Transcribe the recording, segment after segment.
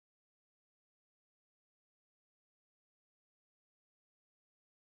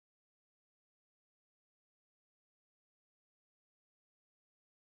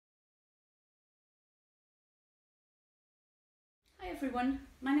everyone,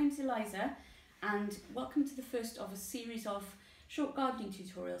 my name's Eliza and welcome to the first of a series of short gardening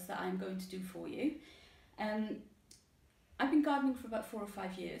tutorials that I'm going to do for you. I've been gardening for about 4 or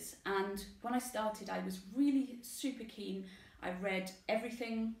 5 years, and when I started I was really super keen. I read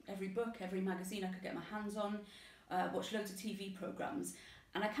everything, every book, every magazine I could get my hands on, watched loads of TV programmes,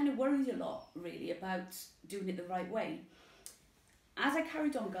 and I kind of worried a lot really about doing it the right way. As I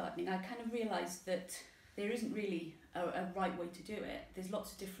carried on gardening, I kind of realised that there isn't really a right way to do it. There's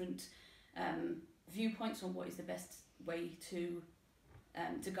lots of different viewpoints on what is the best way to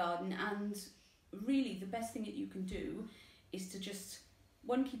garden, and really the best thing that you can do is to just,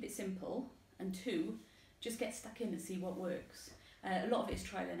 one, keep it simple, and two, just get stuck in and see what works. A lot of it is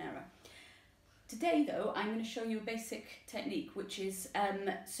trial and error. Today though, I'm going to show you a basic technique, which is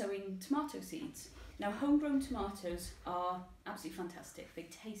sowing tomato seeds. Now, homegrown tomatoes are absolutely fantastic. They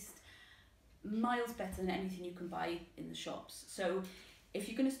taste miles better than anything you can buy in the shops. So if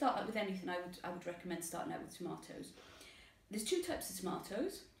you're going to start out with anything, I would recommend starting out with tomatoes. There's two types of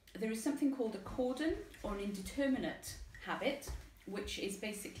tomatoes. There is something called a cordon or an indeterminate habit, which is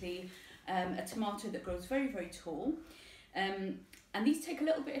basically a tomato that grows very, very tall. And these take a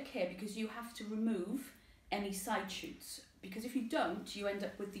little bit of care because you have to remove any side shoots, because if you don't, you end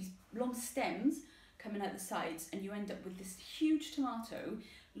up with these long stems coming out the sides and you end up with this huge tomato,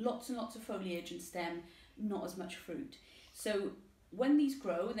 lots and lots of foliage and stem, not as much fruit. So when these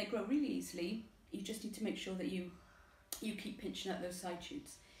grow, and they grow really easily, you just need to make sure that you keep pinching out those side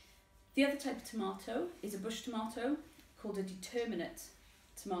shoots. The other type of tomato is a bush tomato called a determinate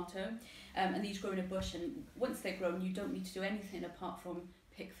tomato, and these grow in a bush, and once they're grown you don't need to do anything apart from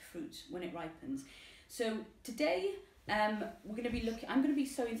pick the fruit when it ripens. So today I'm going to be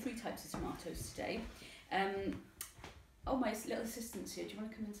sowing 3 types of tomatoes today. Oh, my little assistant's here. Do you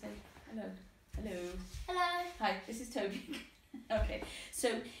want to come and say hello? Hello. Hello. Hi, this is Toby. Okay,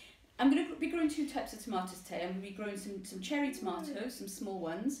 so I'm going to be growing 2 types of tomatoes today. I'm going to be growing some cherry tomatoes, some small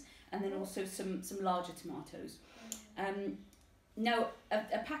ones, and then also some larger tomatoes. Now,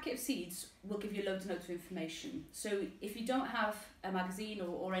 a packet of seeds will give you loads and loads of information. So if you don't have a magazine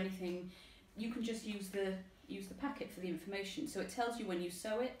or anything, you can just use the packet for the information. So it tells you when you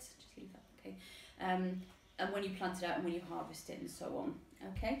sow it, just leave that, okay, and when you plant it out and when you harvest it and so on.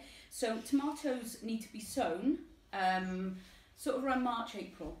 Okay, so tomatoes need to be sown sort of around March,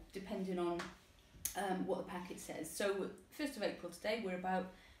 April, depending on what the packet says. So 1st of April today, we're about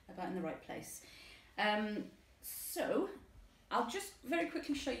in the right place. So I'll just very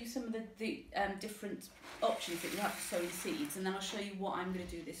quickly show you some of the different options that you have for sowing seeds, and then I'll show you what I'm going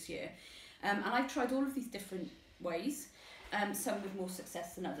to do this year. And I've tried all of these different ways, some with more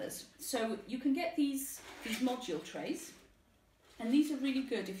success than others. So you can get these module trays, and these are really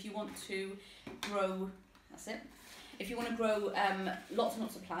good if you want to grow, that's it, if you want to grow lots and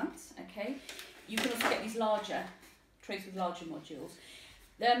lots of plants, okay. You can also get these larger trays with larger modules.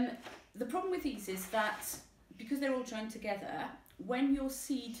 The problem with these is that because they're all joined together, when your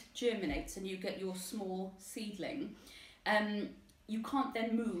seed germinates and you get your small seedling, you can't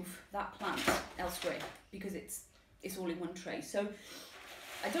then move that plant elsewhere because it's all in one tray. So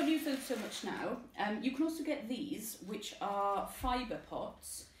I don't use those so much now. You can also get these, which are fibre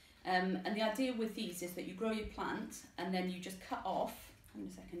pots, and the idea with these is that you grow your plant and then you just cut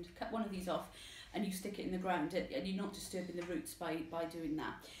one of these off and you stick it in the ground, and you're not disturbing the roots by doing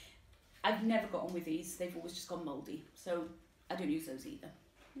that. I've never got on with these, they've always just gone mouldy, so I don't use those either.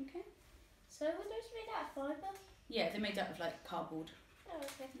 Okay. So were those made out of fibre? Yeah, they're made out of like cardboard. Oh,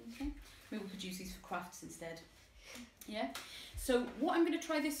 okay. Okay. Maybe we could use these for crafts instead. Yeah. So what I'm going to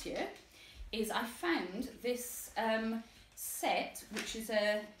try this year is I found this set, which is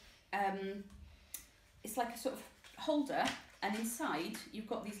it's like a sort of holder, and inside you've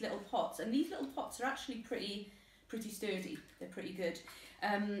got these little pots, and these little pots are actually pretty sturdy. They're pretty good.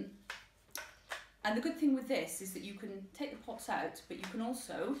 And the good thing with this is that you can take the pots out, but you can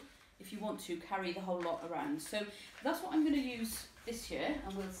also, if you want to, carry the whole lot around. So that's what I'm going to use this year,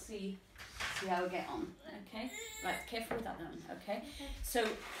 and we'll see how we get on. Okay, right, careful with that one. Okay, so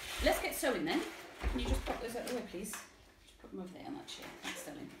let's get sowing then. Can you just pop those out of the way, please? Just put them over there on that chair. Thanks,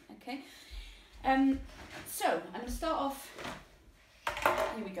 darling. Okay. So I'm going to start off.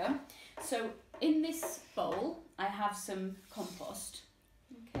 Here we go. So in this bowl, I have some compost.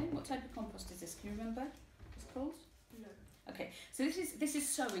 Okay, what type of compost is this? Can you remember what it's called? No. Okay, so this is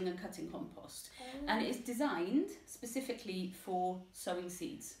sowing and cutting compost, and it is designed specifically for sowing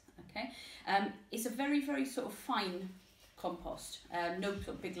seeds. Okay, it's a very, very sort of fine compost, no sort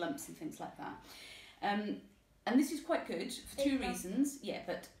of big lumps and things like that. And this is quite good for 2 reasons. Yeah,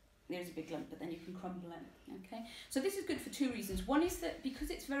 but there's a big lump, but then you can crumble it. Okay, so this is good for two reasons. One is that because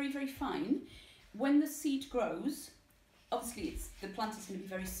it's very, very fine, when the seed grows, obviously the plant is going to be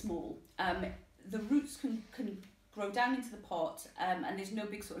very small. The roots can grow down into the pot, and there's no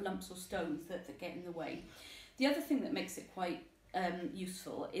big sort of lumps or stones that get in the way. The other thing that makes it quite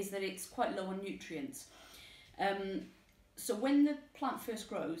useful is that it's quite low on nutrients. So when the plant first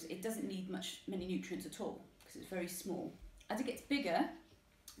grows, it doesn't need many nutrients at all because it's very small. As it gets bigger,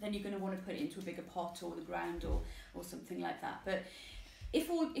 then you're going to want to put it into a bigger pot or the ground or something like that. But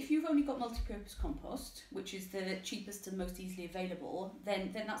if you've only got multi-purpose compost, which is the cheapest and most easily available,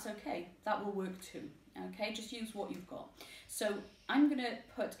 then that's okay. That will work too. Okay, just use what you've got. So I'm going to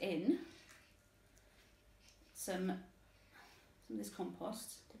put in some of this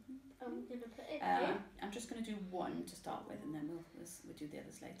compost. I'm going to put it in. I'm just going to do one to start with, and then we'll do the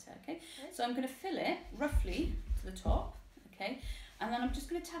others later. Okay. So I'm going to fill it roughly to the top. Okay, and then I'm just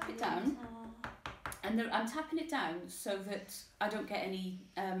going to tap it down. And I'm tapping it down so that I don't get any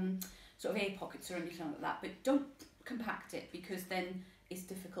sort of air pockets or anything like that. But don't compact it because then it's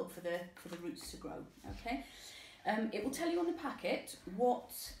difficult for the roots to grow. Okay. It will tell you on the packet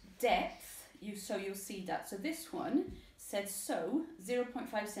what depth you sow your seed at. So this one said sow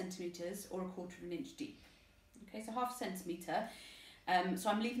 0.5 centimetres or 1/4 inch deep. Okay, so 1/2 centimetre. So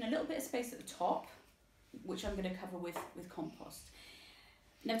I'm leaving a little bit of space at the top, which I'm going to cover with compost.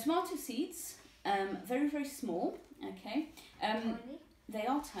 Now tomato seeds, very, very small. Okay, Tiny. they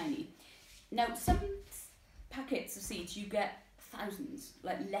are tiny. Now some packets of seeds you get thousands,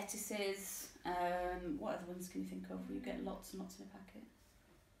 like lettuces. What other ones can you think of? You get lots and lots in a packet.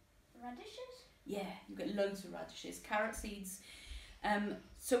 Radishes? Yeah, you get loads of radishes, carrot seeds.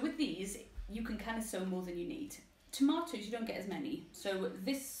 So with these, you can kind of sow more than you need. Tomatoes, you don't get as many. So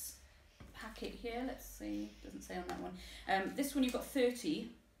this packet here, let's see, doesn't say on that one. This one you've got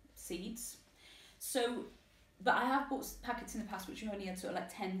 30 seeds. So, but I have bought packets in the past which only had sort of like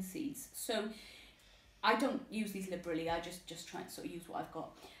 10 seeds. So I don't use these liberally. I just try and sort of use what I've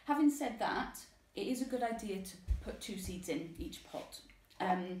got. Having said that, it is a good idea to put 2 seeds in each pot.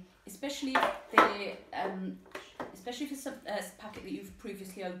 Especially if it's a packet that you've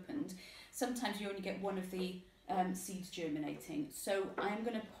previously opened, sometimes you only get one of the seeds germinating. So I'm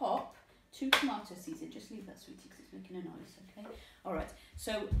going to pop 2 tomato seeds in. Just leave that, sweetie, because it's making a noise. Okay. All right.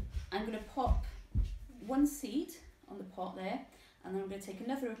 So I'm going to pop 1 seed on the pot there, and then I'm going to take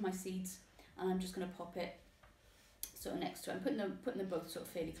another of my seeds, and I'm just going to pop it sort of next to it. I'm putting them both sort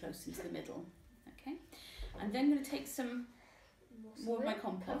of fairly close into the middle. Okay. I'm then going to take some more of my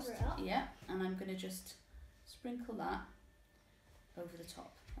compost, yeah, and I'm going to just sprinkle that over the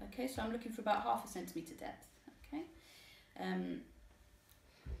top. Okay, so I'm looking for about 1/2 centimetre depth. Okay,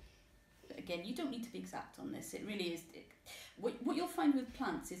 but again, you don't need to be exact on this. It really is. What you'll find with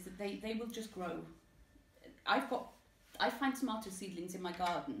plants is that they will just grow. I find tomato seedlings in my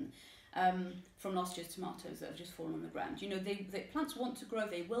garden from last year's tomatoes that have just fallen on the ground. You know, the plants want to grow.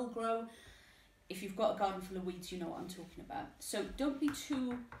 They will grow. If you've got a garden full of weeds, you know what I'm talking about. So don't be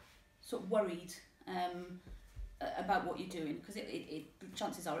too sort of worried about what you're doing, because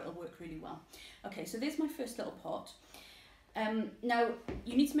chances are it'll work really well. Okay, so there's my first little pot. Now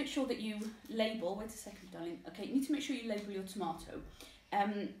you need to make sure that you label. Wait a second, darling. Okay, you need to make sure you label your tomato.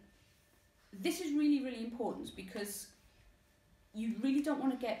 This is really, really important because you really don't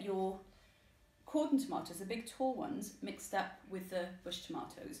want to get your cordon tomatoes, the big tall ones, mixed up with the bush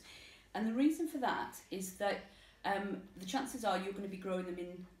tomatoes. And the reason for that is that the chances are you're going to be growing them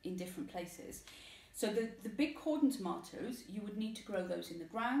in different places. So the big cordon tomatoes, you would need to grow those in the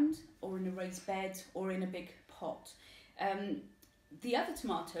ground or in a raised bed or in a big pot. The other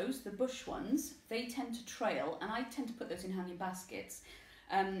tomatoes, the bush ones, they tend to trail, and I tend to put those in hanging baskets.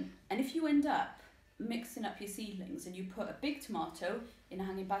 And if you end up mixing up your seedlings and you put a big tomato in a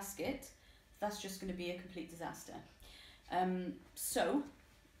hanging basket, that's just going to be a complete disaster. So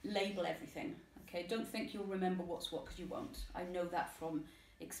label everything. Okay, don't think you'll remember what's what, because you won't. I know that from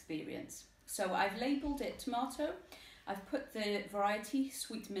experience. So I've labelled it tomato. I've put the variety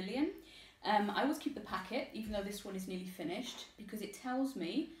Sweet Million. I always keep the packet, even though this one is nearly finished, because it tells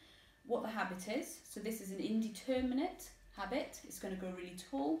me what the habit is. So this is an indeterminate habit. It's going to grow really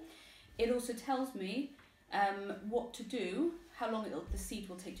tall. It also tells me what to do, how long the seed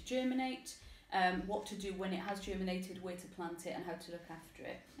will take to germinate, what to do when it has germinated, where to plant it, and how to look after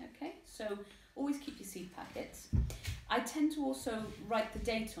it. Okay, so always keep your seed packets. I tend to also write the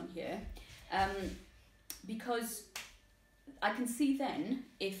date on here because I can see then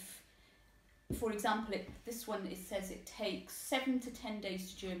if, for example, this one, it says it takes 7 to 10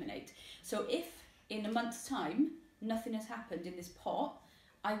 days to germinate. So if in a month's time nothing has happened in this pot,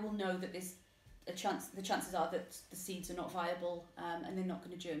 I will know that there's the chances are that the seeds are not viable and they're not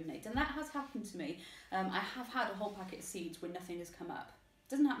going to germinate. And that has happened to me. I have had a whole packet of seeds where nothing has come up. It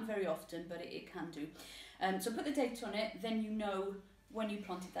doesn't happen very often, but it can do. So put the date on it, then you know when you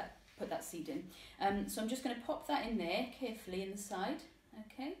planted that, put that seed in. So I'm just going to pop that in there carefully in the side.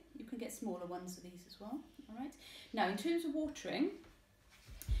 Okay, you can get smaller ones of these as well. All right. Now, in terms of watering,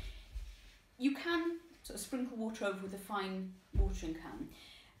 you can sort of sprinkle water over with a fine watering can.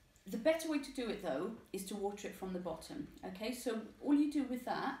 The better way to do it though is to water it from the bottom. Okay, so all you do with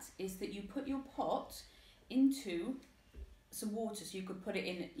that is that you put your pot into some water, so you could put it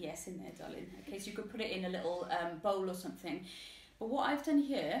in, yes, in there, darling. Okay, so you could put it in a little bowl or something. But what I've done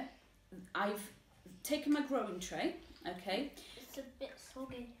here, I've taken my growing tray, okay. It's a bit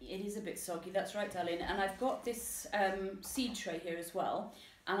soggy. It is a bit soggy, that's right, darling. And I've got this seed tray here as well,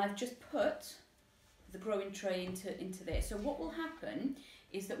 and I've just put the growing tray into there. So what will happen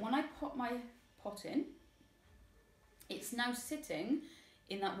is that when I pop my pot in, it's now sitting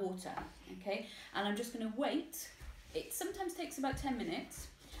in that water, okay? And I'm just going to wait. It sometimes takes about 10 minutes,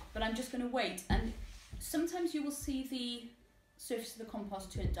 but I'm just going to wait. And sometimes you will see the surface of the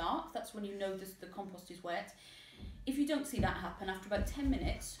compost turn dark. That's when you know the compost is wet. If you don't see that happen, after about 10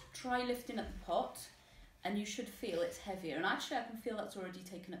 minutes, try lifting up the pot and you should feel it's heavier. And actually I can feel that's already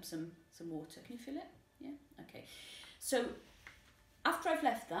taken up some water. Can you feel it? Yeah? Okay. So after I've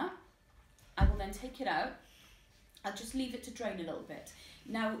left that, I will then take it out. I'll just leave it to drain a little bit.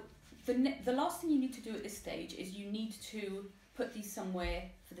 Now, the last thing you need to do at this stage is you need to put these somewhere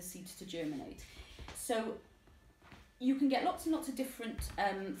for the seeds to germinate. So you can get lots and lots of different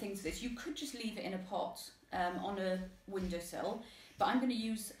things for this. You could just leave it in a pot on a windowsill, but I'm going to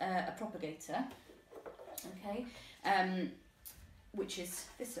use a propagator, okay, which is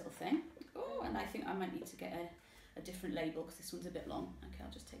this little thing. Oh, and I think I might need to get a different label because this one's a bit long. Okay,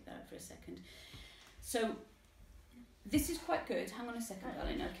 I'll just take that out for a second. So this is quite good. Hang on a second,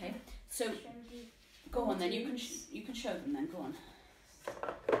 darling. Okay. So go on then. You can show them then. Go on.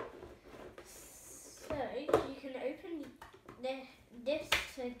 So you can open this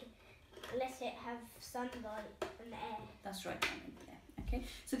to let it have sunlight and air. That's right, darling. Yeah. Okay.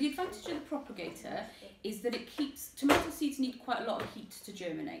 So the advantage of the propagator is that it keeps, tomato seeds need quite a lot of heat to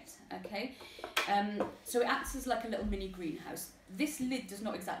germinate, okay? So it acts as like a little mini greenhouse. This lid does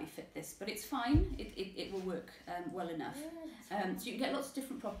not exactly fit this, but it's fine. It will work well enough. So you can get lots of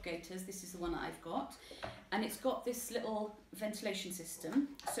different propagators. This is the one that I've got. And it's got this little ventilation system.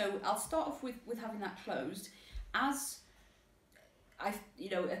 So I'll start off with having that closed. As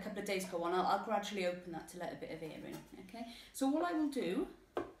a couple of days go on, I'll gradually open that to let a bit of air in, okay? So what I will do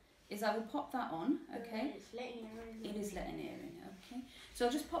is I will pop that on, okay? It's letting air in. It is letting air in, okay? So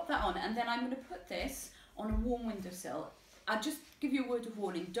I'll just pop that on, and then I'm going to put this on a warm windowsill. I'll just give you a word of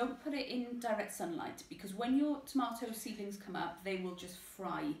warning, don't put it in direct sunlight, because when your tomato seedlings come up, they will just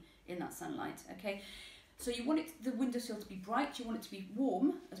fry in that sunlight, okay? So you want the windowsill to be bright, you want it to be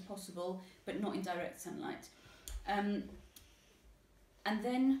warm as possible, but not in direct sunlight. And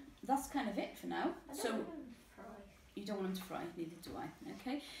then that's kind of it for now. I don't want them to fry. You don't want them to fry, neither do I.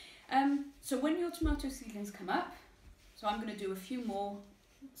 Okay. So when your tomato seedlings come up, so I'm going to do a few more,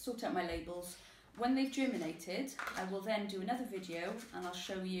 sort out my labels. When they've germinated, I will then do another video and I'll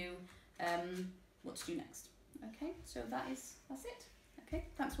show you what to do next. Okay. So that's it. Okay.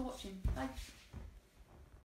 Thanks for watching. Bye.